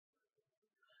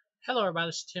Hello everybody,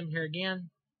 this is Tim here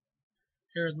again.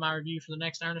 Here is my review for the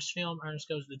next Ernest film, Ernest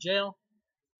Goes to Jail.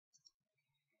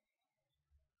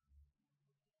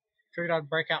 Figured I'd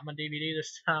break out my DVD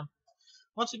this time.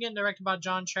 Once again, directed by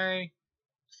John Cherry.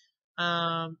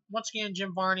 Once again,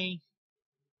 Jim Varney,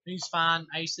 he's fine,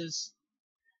 aces.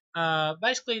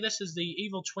 Basically, this is the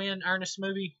evil twin Ernest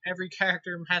movie. Every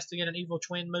character has to get an evil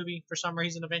twin movie for some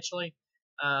reason eventually.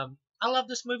 I love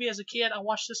this movie as a kid. I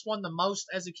watched this one the most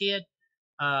as a kid.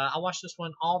 I watched this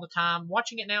one all the time.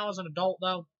 Watching it now as an adult,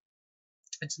 though,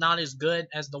 it's not as good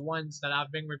as the ones that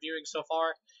I've been reviewing so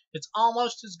far. It's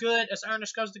almost as good as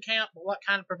Ernest Goes to Camp, but what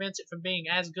kind of prevents it from being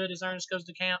as good as Ernest Goes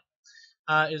to Camp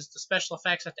is the special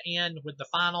effects at the end with the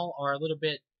final are a little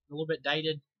bit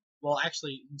dated. Well,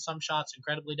 actually, in some shots,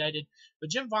 incredibly dated. But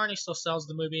Jim Varney still sells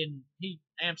the movie, and he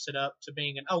amps it up to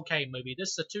being an okay movie.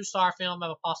 This is a two-star film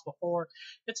of a possible four.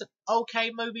 It's an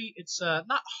okay movie. It's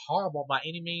not horrible by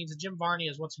any means. And Jim Varney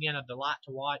is once again a delight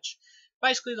to watch.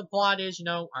 Basically, the plot is,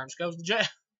 Ernest goes to jail.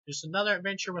 Just another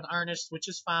adventure with Ernest, which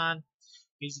is fine.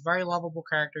 He's a very lovable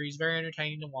character. He's very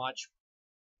entertaining to watch.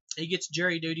 He gets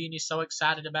jury duty, and he's so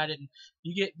excited about it. And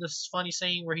you get this funny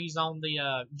scene where he's on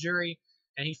the jury,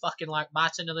 and he fucking like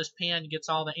bites into this pen, gets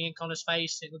all the ink on his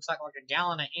face. It looks like a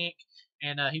gallon of ink,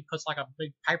 and he puts like a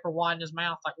big paper wad in his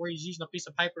mouth, like where he's using a piece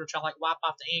of paper to try to like wipe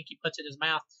off the ink. He puts it in his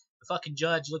mouth. The fucking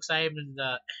judge looks at him, and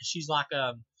she's like,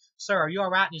 "Sir, are you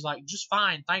all right?" And he's like, "Just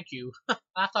fine, thank you."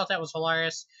 I thought that was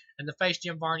hilarious, and the face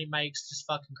Jim Varney makes just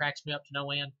fucking cracks me up to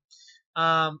no end.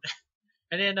 Um,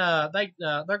 and then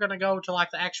they're gonna go to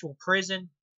like the actual prison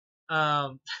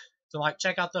to like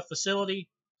check out the facility.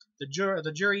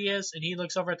 The jury is, and he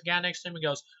looks over at the guy next to him and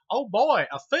goes, "Oh boy,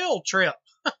 a field trip!"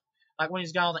 Like when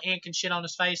he's got all the ink and shit on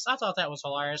his face. I thought that was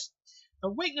hilarious. The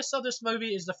weakness of this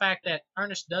movie is the fact that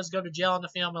Ernest does go to jail in the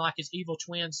film, and like his evil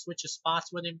twin switches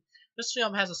spots with him. This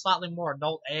film has a slightly more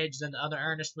adult edge than the other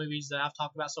Ernest movies that I've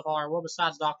talked about so far. Well,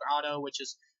 besides Doctor Otto, which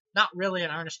is not really an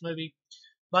Ernest movie,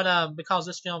 but because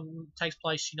this film takes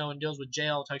place, and deals with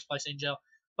jail, takes place in jail.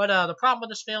 But the problem with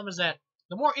this film is that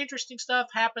the more interesting stuff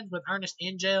happens with Ernest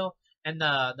in jail, and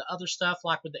the other stuff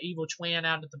like with the evil twin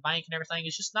out at the bank and everything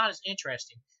is just not as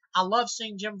interesting. I love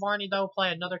seeing Jim Varney though play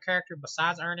another character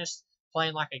besides Ernest,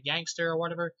 playing like a gangster or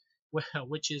whatever,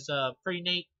 which is pretty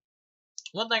neat.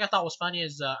 One thing I thought was funny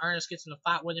is Ernest gets in a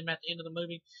fight with him at the end of the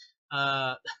movie.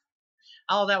 Uh,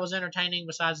 all of that was entertaining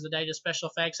besides the dated special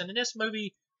effects. And in this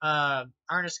movie,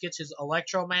 Ernest gets his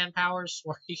Electro Man powers,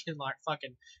 where he can like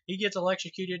fucking he gets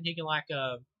electrocuted and he can like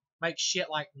make shit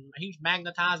like he's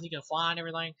magnetized, he can fly and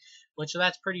everything, which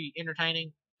that's pretty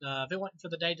entertaining. If it wasn't for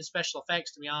the dated special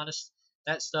effects, to be honest,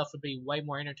 that stuff would be way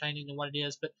more entertaining than what it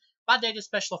is. But by dated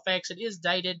special effects, it is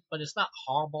dated, but it's not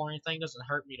horrible or anything. It doesn't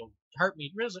hurt me to hurt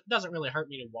me. It doesn't really hurt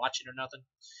me to watch it or nothing.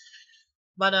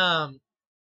 But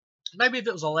maybe if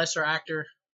it was a lesser actor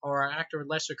or an actor with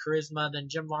lesser charisma than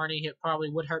Jim Varney, it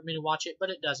probably would hurt me to watch it, but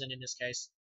it doesn't in this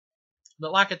case.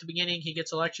 But like at the beginning, he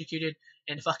gets electrocuted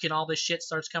and fucking all this shit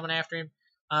starts coming after him.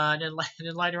 And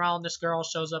then later on, this girl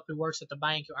shows up who works at the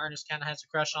bank who Ernest kind of has a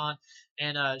crush on.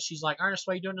 And she's like, "Ernest,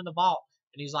 what are you doing in the vault?"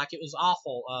 And he's like, "It was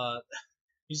awful."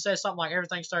 He says something like,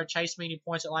 "Everything started chasing me," and he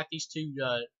points at like these two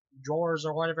drawers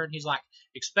or whatever. And he's like,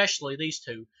 "Especially these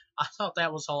two." I thought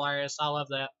that was hilarious. I love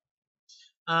that.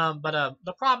 But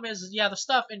the problem is, yeah, the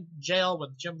stuff in jail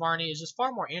with Jim Varney is just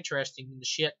far more interesting than the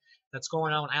shit that's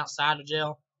going on outside of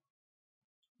jail.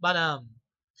 But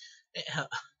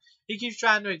he keeps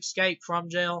trying to escape from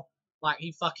jail. Like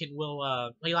he fucking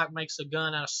will. He like makes a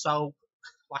gun out of soap,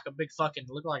 like a big fucking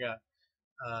look like a.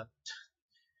 Uh,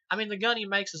 I mean, the gun he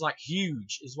makes is like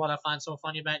huge, is what I find so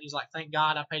funny about it. He's like, "Thank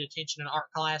God I paid attention in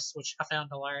art class," which I found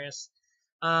hilarious.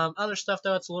 Other stuff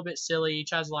though, it's a little bit silly. He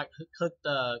tries to like hook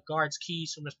the guard's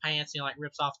keys from his pants, and he like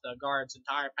rips off the guard's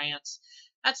entire pants.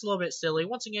 That's a little bit silly.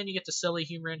 Once again, you get the silly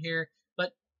humor in here,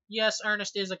 but yes,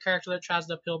 Ernest is a character that tries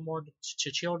to appeal more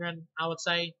to children, I would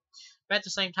say. But at the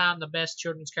same time, the best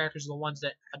children's characters are the ones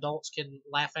that adults can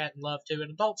laugh at and love too. And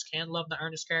adults can love the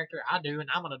Ernest character. I do, and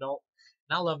I'm an adult,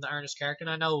 and I love the Ernest character, and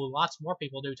I know lots more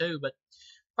people do too. But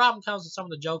the problem comes that some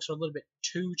of the jokes are a little bit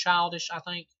too childish, I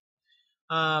think.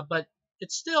 But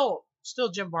it's still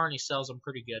Jim Varney sells them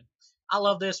pretty good. I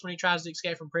love this when he tries to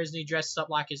escape from prison. He dresses up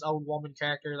like his old woman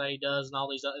character that he does in all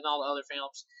the other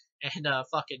films, and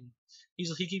fucking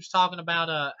he keeps talking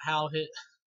about how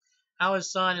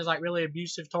his son is like really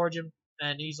abusive towards him,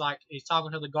 and he's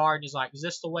talking to the guard, and he's like, "Is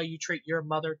this the way you treat your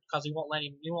mother?" Because he won't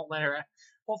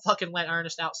fucking let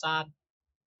Ernest outside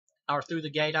or through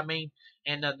the gate. I mean,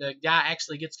 and the guy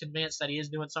actually gets convinced that he is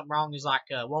doing something wrong. He's like,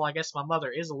 "Well, I guess my mother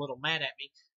is a little mad at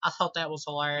me." I thought that was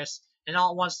hilarious. And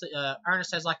all at once,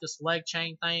 Ernest has like this leg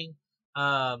chain thing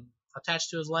attached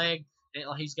to his leg. And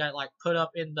he's got it like put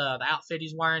up in the outfit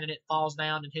he's wearing, and it falls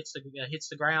down and hits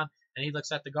the ground. And he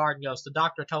looks at the guard and goes, "The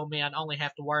doctor told me I'd only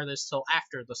have to wear this till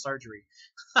after the surgery."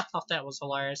 I thought that was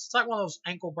hilarious. It's like one of those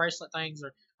ankle bracelet things,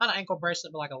 or not an ankle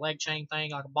bracelet, but like a leg chain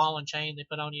thing, like a ball and chain they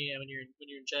put on you when you're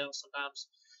in jail sometimes.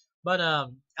 But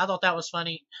I thought that was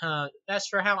funny. That's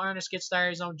for how Ernest gets there.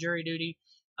 He's on jury duty.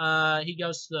 He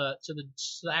goes to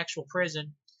the actual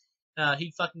prison.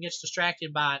 He fucking gets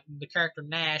distracted by the character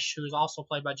Nash, who is also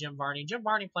played by Jim Varney. Jim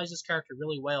Varney plays this character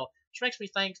really well, which makes me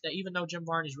think that even though Jim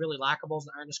Varney is really likable as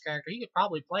an Ernest character, he could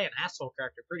probably play an asshole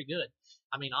character pretty good.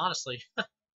 I mean, honestly,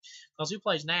 because he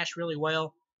plays Nash really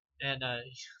well. And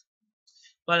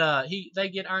they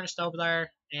get Ernest over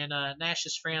there, and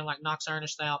Nash's friend like knocks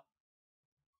Ernest out.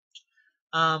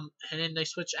 And then they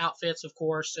switch outfits, of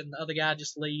course, and the other guy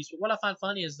just leaves. But what I find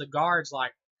funny is the guards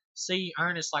like see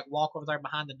Ernest like walk over there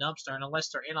behind the dumpster, and unless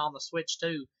they're in on the switch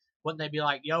too, wouldn't they be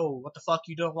like, "Yo, what the fuck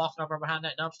you doing walking over behind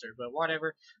that dumpster?" But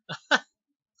whatever.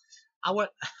 I would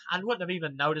I wouldn't have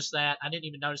even noticed that. I didn't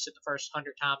even notice it the first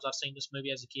 100 times I've seen this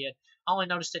movie as a kid. I only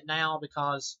noticed it now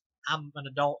because I'm an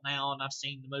adult now and I've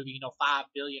seen the movie 5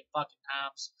 billion fucking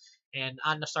times, and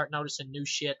I start noticing new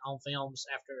shit on films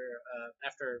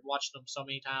after watching them so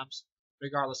many times,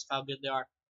 regardless of how good they are.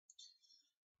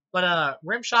 But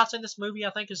Rimshot's in this movie.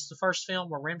 I think it's the first film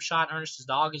where Rimshot Ernest's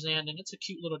dog is in, and it's a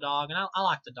cute little dog, and I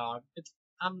like the dog.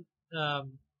 I'm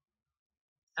um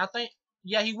I think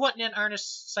yeah, he wasn't in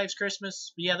Ernest Saves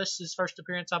Christmas. But yeah, this is his first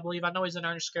appearance, I believe. I know he's in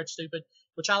Ernest Scared Stupid,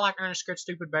 which I like Ernest Scared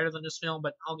Stupid better than this film,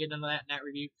 but I'll get into that in that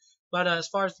review. But as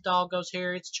far as the dog goes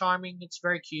here, it's charming. It's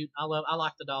very cute. I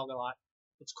like the dog a lot.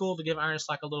 It's cool to give Ernest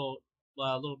like a little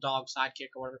dog sidekick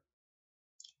or whatever.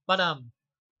 But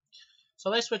so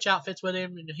they switch outfits with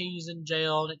him, and he's in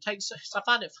jail. And it takes. I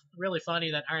find it really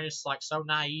funny that Ernest's like so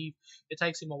naive. It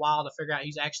takes him a while to figure out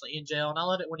he's actually in jail. And I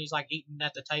love it when he's like eating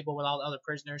at the table with all the other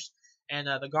prisoners, and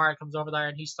the guard comes over there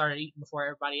and he started eating before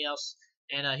everybody else.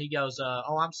 And he goes,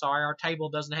 "Oh, I'm sorry, our table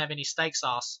doesn't have any steak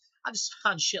sauce." I just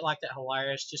find shit like that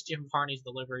hilarious. Just Jim Varney's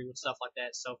delivery with stuff like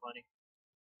that is so funny.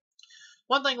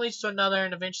 One thing leads to another,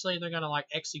 and eventually they're gonna like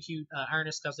execute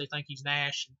Ernest because they think he's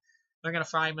Nash. And they're gonna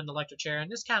fry him in the electric chair,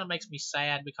 and this kind of makes me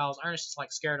sad because Ernest is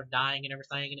like scared of dying and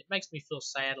everything, and it makes me feel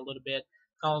sad a little bit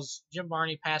because Jim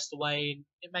Varney passed away, and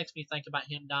it makes me think about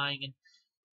him dying, and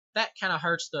that kind of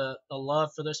hurts the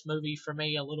love for this movie for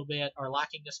me a little bit, or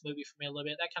liking this movie for me a little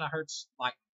bit. That kind of hurts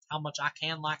like how much I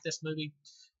can like this movie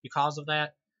because of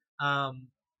that. Um,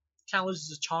 Kind of loses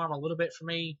its charm a little bit for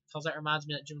me because that reminds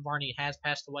me that Jim Varney has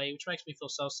passed away, which makes me feel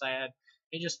so sad.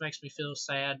 It just makes me feel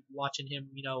sad watching him,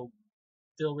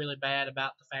 feel really bad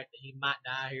about the fact that he might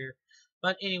die here.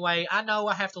 But anyway, I know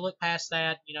I have to look past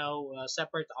that,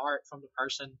 separate the art from the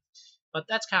person. But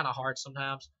that's kind of hard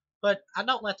sometimes. But I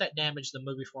don't let that damage the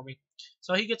movie for me.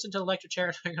 So he gets into the electric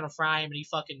chair, they're gonna fry him, and he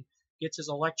fucking gets his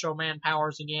Electro Man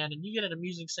powers again. And you get an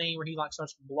amusing scene where he like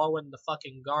starts blowing the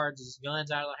fucking guards'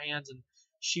 guns out of their hands and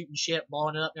shooting shit,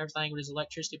 blowing it up and everything with his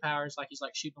electricity powers, like he's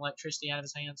like shooting electricity out of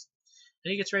his hands.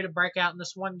 And he gets ready to break out, and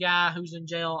this one guy who's in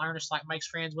jail, Ernest like makes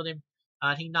friends with him.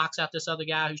 And he knocks out this other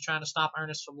guy who's trying to stop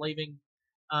Ernest from leaving.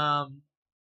 Um,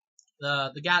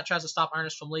 the guy that tries to stop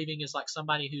Ernest from leaving is like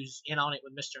somebody who's in on it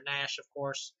with Mr. Nash, of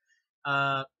course.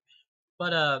 Uh,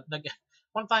 but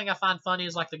one thing I find funny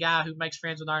is like the guy who makes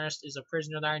friends with Ernest is a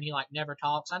prisoner there, and he like never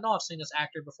talks. I know I've seen this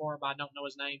actor before, but I don't know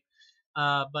his name.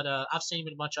 But I've seen him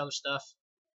in a bunch of other stuff.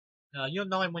 You'll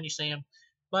know him when you see him.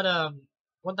 But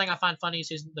one thing I find funny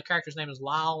is the character's name is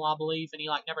Lyle, I believe, and he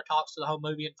like never talks to the whole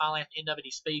movie, and finally at the end of it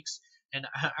he speaks, and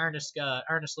Ernest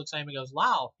looks at him and goes,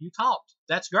 "Lyle, you talked.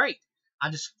 That's great." I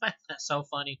just find that so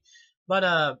funny.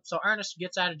 But so Ernest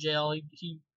gets out of jail.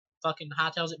 He fucking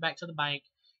hightails it back to the bank.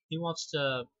 He wants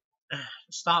to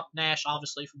stop Nash,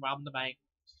 obviously, from robbing the bank.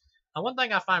 One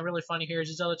thing I find really funny here is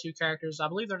these other two characters. I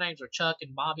believe their names are Chuck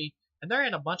and Bobby, and they're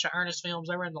in a bunch of Ernest films.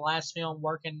 They were in the last film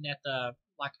working at the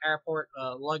like airport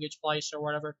luggage place or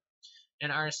whatever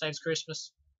in Ernest Saves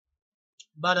Christmas.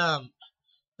 But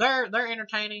they're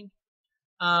entertaining.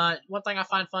 One thing I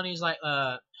find funny is like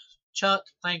Chuck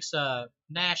thinks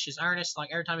Nash is Ernest. Like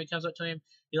every time he comes up to him,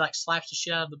 he like slaps the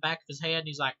shit out of the back of his head, and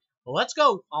he's like, "Well, let's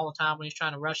go!" all the time when he's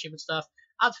trying to rush him and stuff.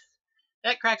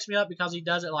 That cracks me up because he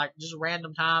does it like just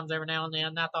random times every now and then.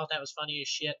 And I thought that was funny as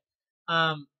shit.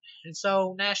 And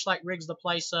so Nash like rigs the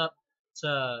place up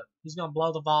to he's gonna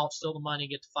blow the vault, steal the money,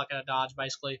 get the fuck out of Dodge,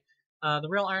 basically. The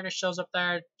real Ernest shows up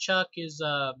there. Chuck is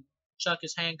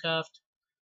handcuffed.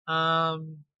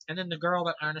 And then the girl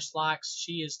that Ernest likes,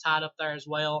 she is tied up there as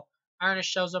well. Ernest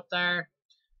shows up there.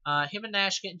 Him and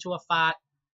Nash get into a fight.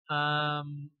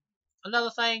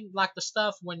 Another thing, like the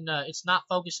stuff when it's not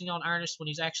focusing on Ernest when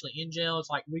he's actually in jail, it's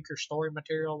like weaker story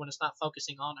material when it's not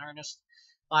focusing on Ernest.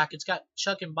 Like it's got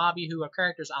Chuck and Bobby, who are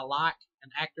characters I like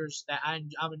and actors that I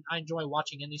enjoy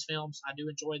watching in these films. I do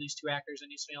enjoy these two actors in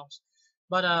these films.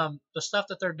 But the stuff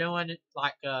that they're doing,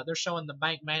 like they're showing the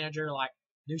bank manager like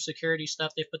new security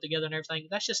stuff they've put together and everything.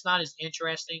 That's just not as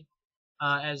interesting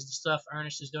as the stuff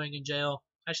Ernest is doing in jail.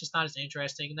 That's just not as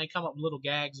interesting. And they come up with little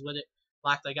gags with it,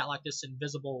 like they got like this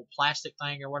invisible plastic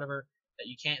thing or whatever that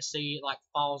you can't see, it like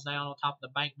falls down on top of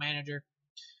the bank manager.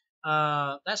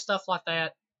 That stuff like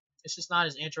that, it's just not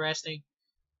as interesting.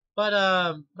 But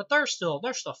they're still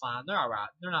fine. They're all right.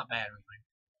 They're not bad or anything.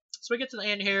 So we get to the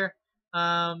end here.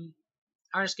 Um,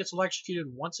 Ernest gets electrocuted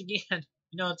once again.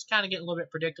 It's kind of getting a little bit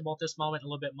predictable at this moment, a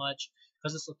little bit much,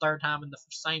 because it's the third time in the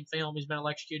same film he's been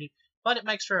electrocuted. But it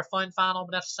makes for a fun final.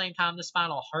 But at the same time, this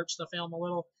final hurts the film a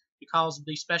little because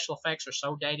the special effects are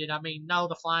so dated. I mean, no,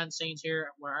 the flying scenes here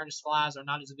where Ernest flies are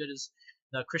not as good as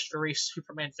the Christopher Reeve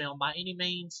Superman film by any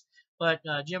means. But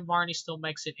Jim Varney still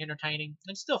makes it entertaining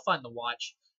and still fun to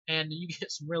watch. And you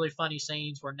get some really funny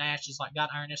scenes where Nash is like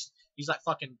got Ernest. He's like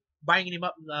fucking banging him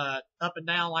up and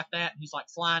down like that. And he's like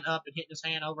flying up and hitting his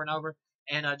hand over and over.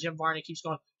 And Jim Varney keeps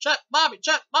going, Chuck, Bobby,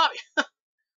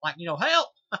 like help.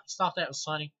 I just thought that was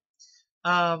funny.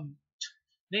 Um,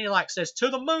 then he like says to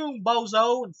the moon,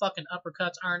 bozo, and fucking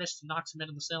uppercuts Ernest and knocks him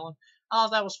into the ceiling. Oh,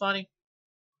 that was funny.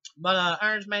 But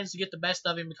Ernest managed to get the best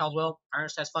of him because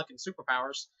Ernest has fucking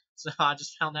superpowers. So I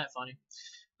just found that funny.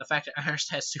 The fact that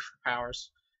Ernest has superpowers.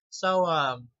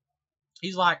 So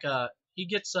he's like he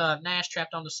gets Nash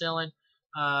trapped on the ceiling,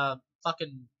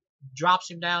 fucking drops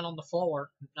him down on the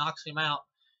floor, knocks him out,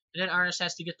 and then Ernest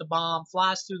has to get the bomb,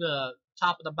 flies through the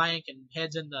top of the bank, and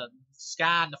heads in the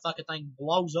sky, and the fucking thing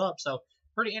blows up. So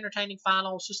pretty entertaining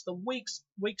final. It's just the weak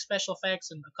special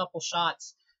effects and a couple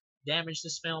shots damage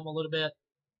this film a little bit,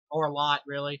 or a lot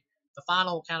really. The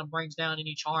final kind of brings down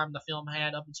any charm the film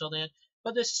had up until then.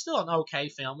 But this is still an okay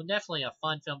film and definitely a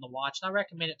fun film to watch. And I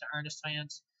recommend it to Ernest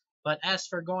fans. But as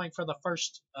for going for the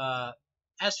first,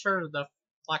 as for the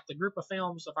group of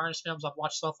films of Ernest films I've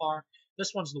watched so far,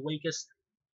 this one's the weakest.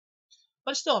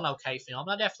 But it's still an okay film.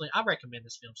 I recommend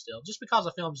this film still. Just because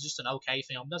a film is just an okay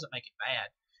film doesn't make it bad.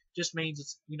 It just means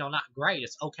it's not great.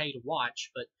 It's okay to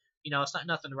watch, but it's not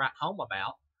nothing to write home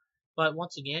about. But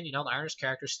once again, the Ernest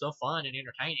character is still fun and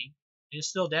entertaining, and it's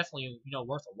still definitely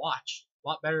worth a watch. A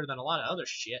lot better than a lot of other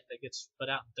shit that gets put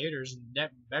out in theaters,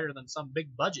 and better than some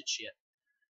big budget shit.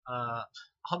 Uh,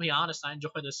 I'll be honest, I enjoy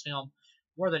this film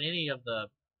more than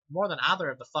more than either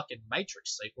of the fucking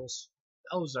Matrix sequels.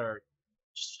 Those are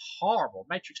just horrible.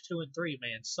 Matrix 2 and 3,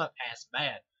 man, suck ass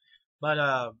bad.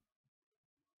 But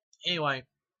anyway,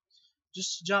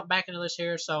 just to jump back into this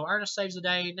here. So Ernest saves the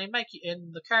day, and they make you,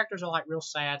 and the characters are like real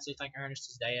sad, so they think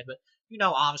Ernest is dead, but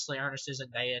obviously Ernest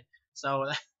isn't dead. So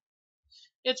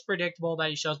it's predictable that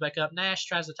he shows back up. Nash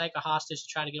tries to take a hostage to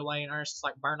try to get away, and Ernest's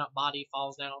like burn up body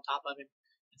falls down on top of him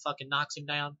and fucking knocks him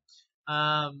down.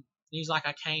 He's like,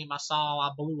 I saw,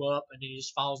 I blew up, and then he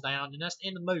just falls down, and that's the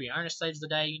end of the movie. Ernest saves the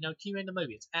day, cue in the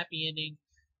movie. It's a happy ending,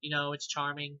 it's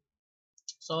charming.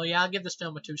 So yeah, I'll give this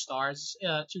film a 2 stars.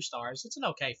 2 stars. It's an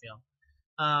okay film.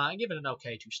 I give it an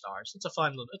okay 2 stars. It's a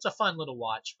fun little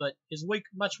watch, but is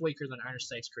much weaker than Ernest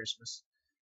Saves Christmas.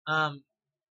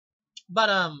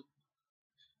 But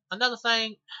another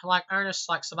thing, like Ernest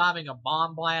like surviving a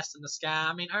bomb blast in the sky.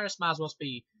 I mean, Ernest might as well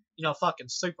be fucking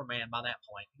Superman by that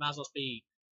point. He might as well be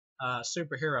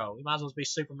superhero. He might as well be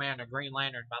Superman or Green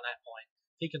Lantern by that point.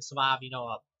 He can survive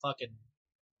a fucking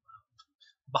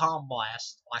bomb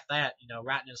blast like that,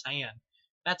 right in his hand.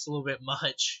 That's a little bit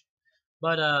much,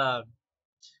 but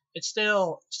it's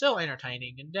still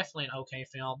entertaining and definitely an okay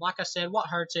film. Like I said, what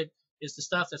hurts it is the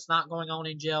stuff that's not going on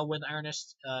in jail with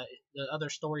Ernest. The other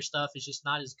story stuff is just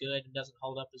not as good and doesn't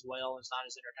hold up as well. It's not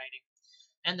as entertaining.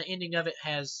 And the ending of it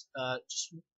has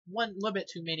just one little bit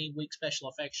too many weak special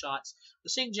effects shots.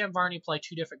 But seeing Jim Varney play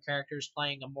 2 different characters,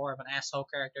 playing a more of an asshole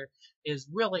character, is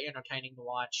really entertaining to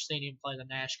watch. Seeing him play the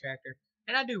Nash character,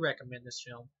 and I do recommend this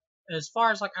film. As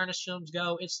far as like Ernest films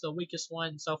go, it's the weakest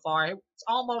one so far. It's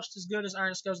almost as good as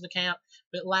Ernest Goes to Camp,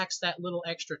 but it lacks that little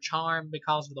extra charm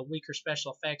because of the weaker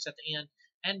special effects at the end,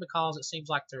 and because it seems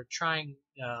like they're trying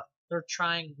a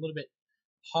little bit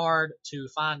hard to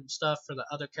find stuff for the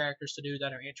other characters to do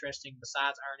that are interesting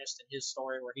besides Ernest and his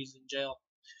story where he's in jail.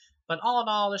 But all in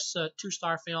all, this is a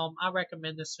 2-star film. I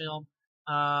recommend this film.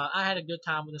 I had a good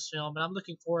time with this film, and I'm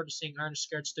looking forward to seeing Ernest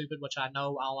Scared Stupid, which I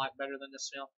know I'll like better than this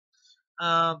film.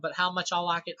 But how much I'll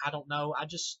like it, I don't know. I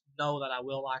just know that I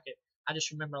will like it. I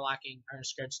just remember liking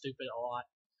Ernest Scared Stupid a lot.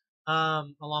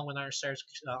 Along with Ernest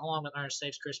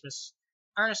Saves Christmas.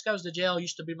 Ernest Goes to Jail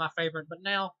used to be my favorite, but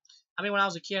now, I mean, when I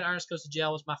was a kid, Ernest Goes to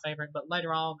Jail was my favorite, but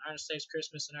later on, Ernest Saves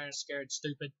Christmas and Ernest Scared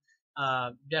Stupid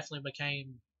definitely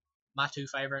became my two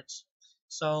favorites.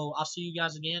 So I'll see you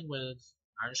guys again with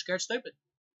Ernest Scared Stupid.